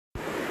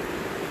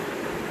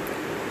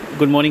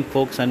Good morning,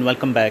 folks, and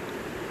welcome back.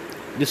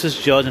 This is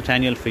George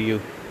Nathaniel for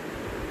you.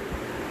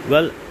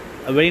 Well,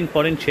 a very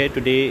important share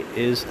today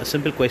is a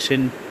simple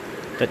question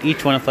that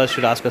each one of us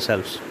should ask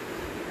ourselves.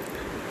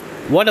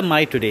 What am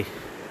I today?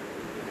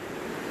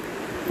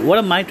 What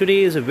am I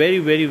today is a very,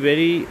 very,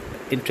 very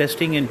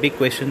interesting and big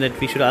question that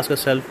we should ask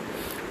ourselves,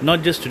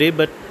 not just today,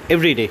 but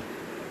every day.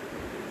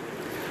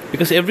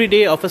 Because every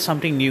day offers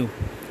something new.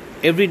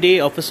 Every day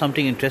offers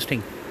something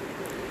interesting.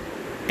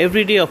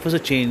 Every day offers a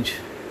change.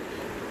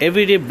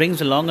 Every day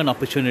brings along an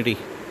opportunity.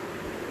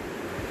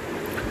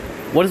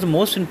 What is the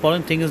most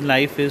important thing in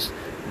life is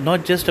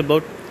not just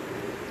about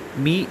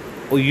me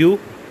or you,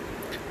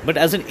 but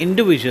as an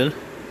individual,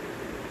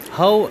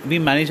 how we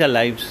manage our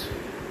lives.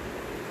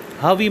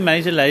 How we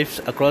manage our lives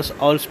across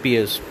all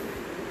spheres.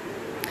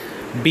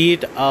 Be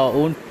it our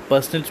own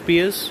personal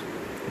spheres,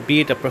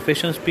 be it a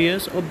professional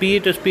spheres, or be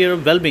it a sphere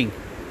of well-being.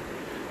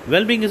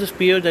 Well-being is a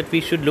sphere that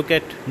we should look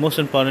at most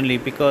importantly,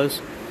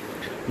 because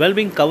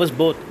well-being covers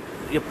both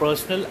your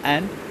personal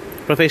and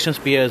professional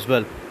sphere as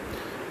well.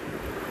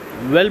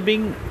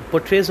 Well-being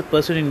portrays a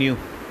person in you.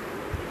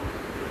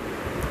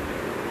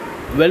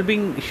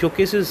 Well-being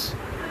showcases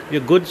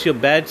your goods, your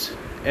bads,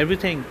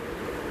 everything.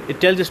 It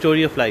tells the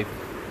story of life.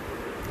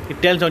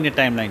 It tells on your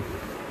timeline.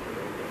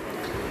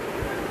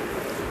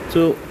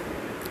 So,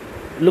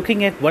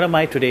 looking at what am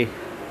I today?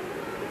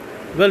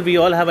 Well, we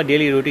all have our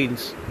daily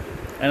routines.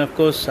 And of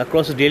course,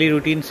 across the daily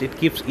routines, it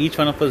keeps each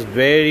one of us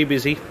very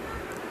busy,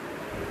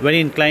 very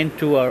inclined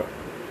to our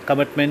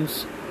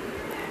commitments,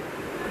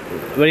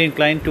 very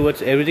inclined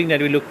towards everything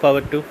that we look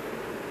forward to.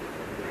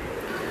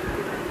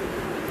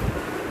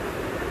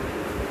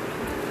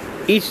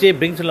 Each day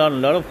brings along a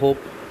lot of hope.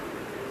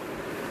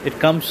 It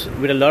comes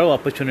with a lot of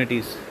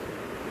opportunities.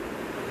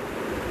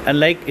 And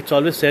like it's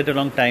always said a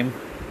long time,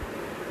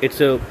 it's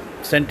a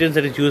sentence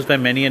that is used by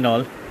many and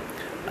all.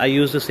 I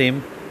use the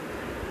same.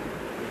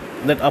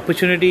 That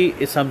opportunity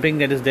is something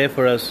that is there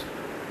for us.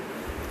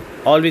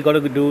 All we got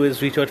to do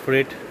is reach out for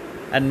it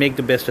and make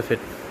the best of it.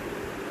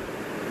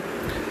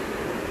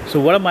 So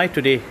what am I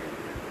today?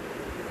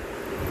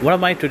 What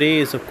am I today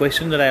is a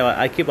question that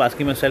I keep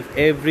asking myself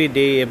every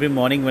day, every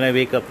morning when I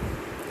wake up.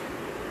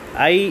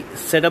 I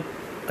set up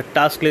a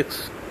task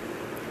list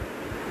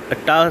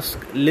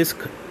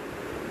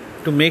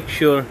to make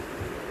sure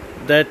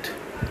that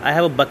I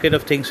have a bucket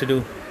of things to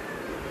do.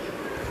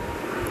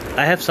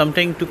 I have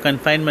something to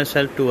confine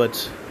myself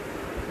towards.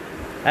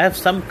 I have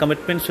some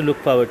commitments to look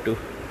forward to.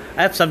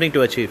 I have something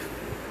to achieve.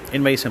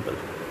 In very simple.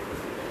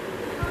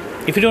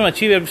 If you don't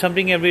achieve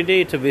something every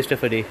day, it's a waste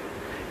of a day.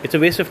 It's a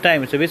waste of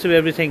time. It's a waste of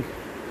everything.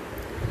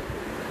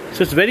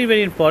 So it's very,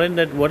 very important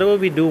that whatever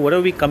we do,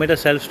 whatever we commit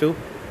ourselves to,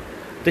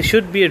 there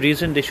should be a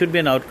reason, there should be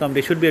an outcome,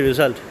 there should be a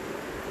result.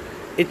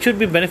 It should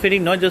be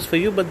benefiting not just for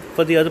you, but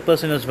for the other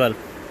person as well.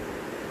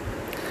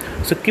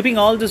 So keeping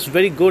all this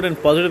very good and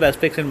positive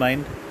aspects in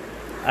mind,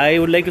 I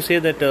would like to say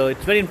that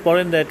it's very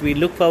important that we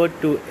look forward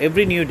to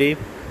every new day,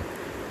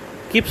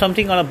 keep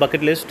something on our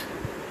bucket list,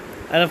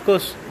 and of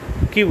course,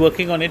 keep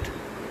working on it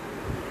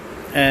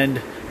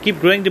and keep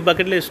growing the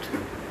bucket list.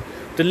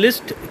 The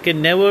list can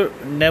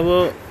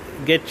never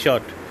get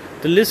short.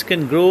 The list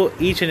can grow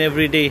each and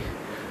every day.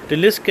 The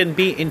list can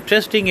be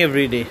interesting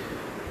every day.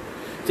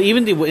 So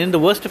even in the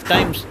worst of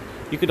times,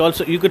 you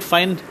could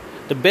find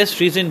the best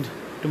reason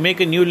to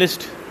make a new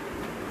list.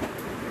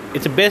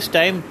 It's the best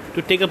time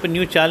to take up a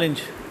new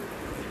challenge.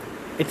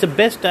 It's the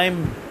best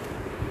time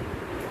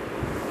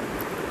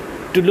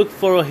to look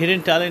for a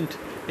hidden talent.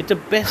 It's the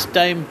best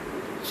time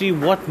to see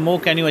what more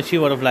can you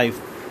achieve out of life.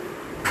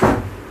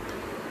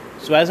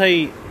 So as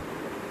I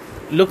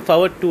look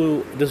forward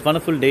to this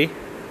wonderful day,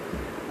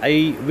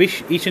 I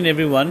wish each and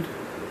every one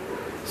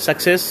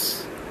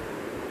success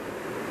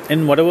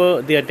in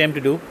whatever they attempt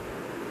to do,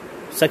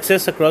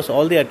 success across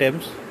all the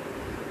attempts,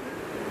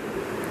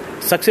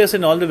 success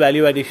in all the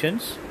value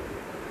additions,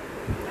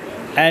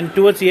 and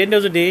towards the end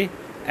of the day,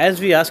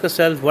 as we ask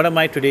ourselves, what am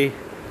I today?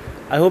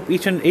 I hope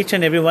each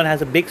and everyone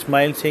has a big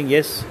smile saying,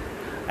 yes,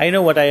 I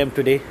know what I am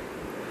today,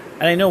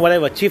 and I know what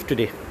I've achieved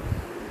today.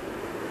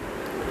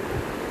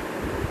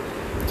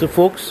 So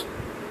folks,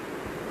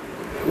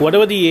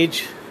 whatever the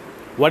age,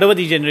 whatever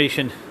the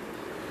generation,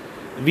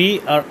 we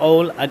are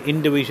all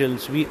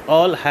individuals. We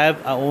all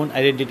have our own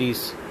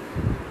identities.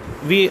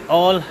 We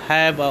all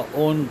have our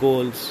own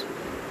goals.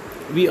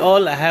 We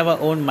all have our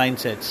own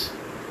mindsets.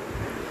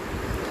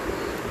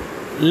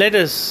 Let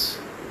us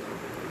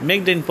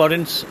make the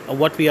importance of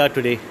what we are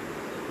today.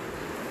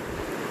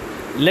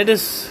 Let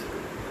us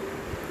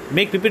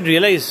make people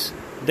realize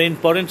the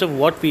importance of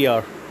what we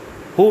are,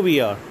 who we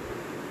are,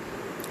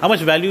 how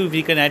much value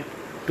we can add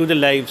to the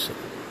lives,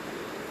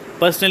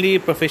 personally,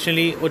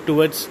 professionally, or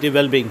towards the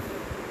well-being.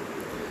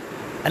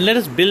 And let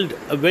us build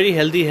a very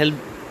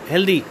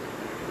healthy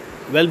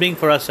well-being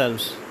for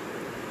ourselves.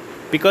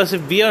 Because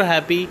if we are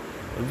happy,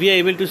 we are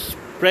able to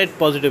spread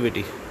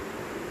positivity.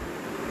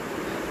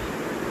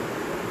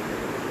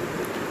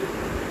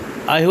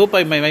 I hope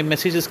my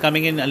message is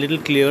coming in a little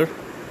clear.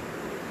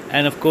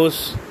 And of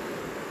course,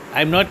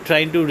 I'm not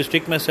trying to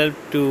restrict myself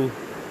to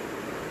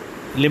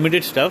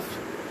limited stuff.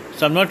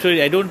 So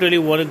I don't really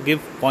want to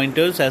give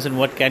pointers as in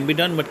what can be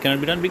done, what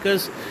cannot be done,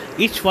 because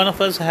each one of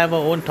us have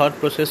our own thought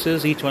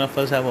processes. Each one of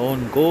us have our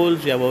own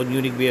goals. We have our own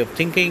unique way of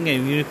thinking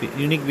and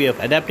unique way of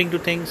adapting to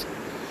things.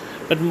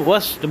 But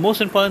the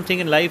most important thing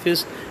in life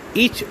is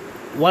each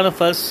one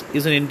of us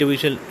is an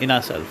individual in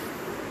ourselves.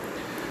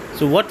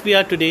 So what we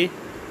are today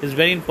is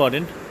very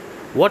important.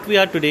 What we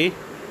are today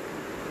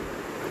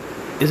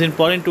is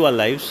important to our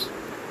lives.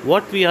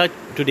 What we are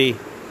today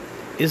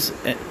is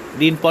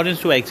the importance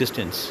to our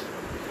existence.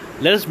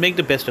 Let us make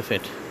the best of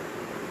it.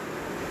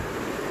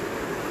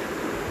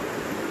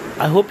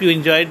 I hope you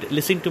enjoyed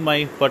listening to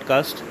my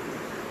podcast.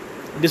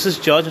 This is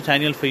George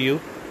Nathaniel for you,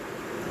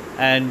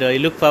 and I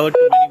look forward to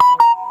many more.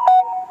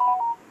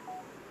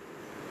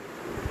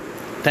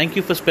 Thank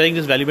you for spending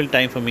this valuable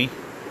time for me.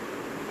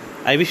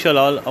 I wish you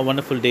all a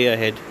wonderful day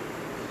ahead.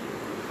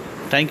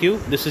 Thank you.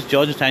 This is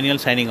George Nathaniel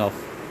signing off.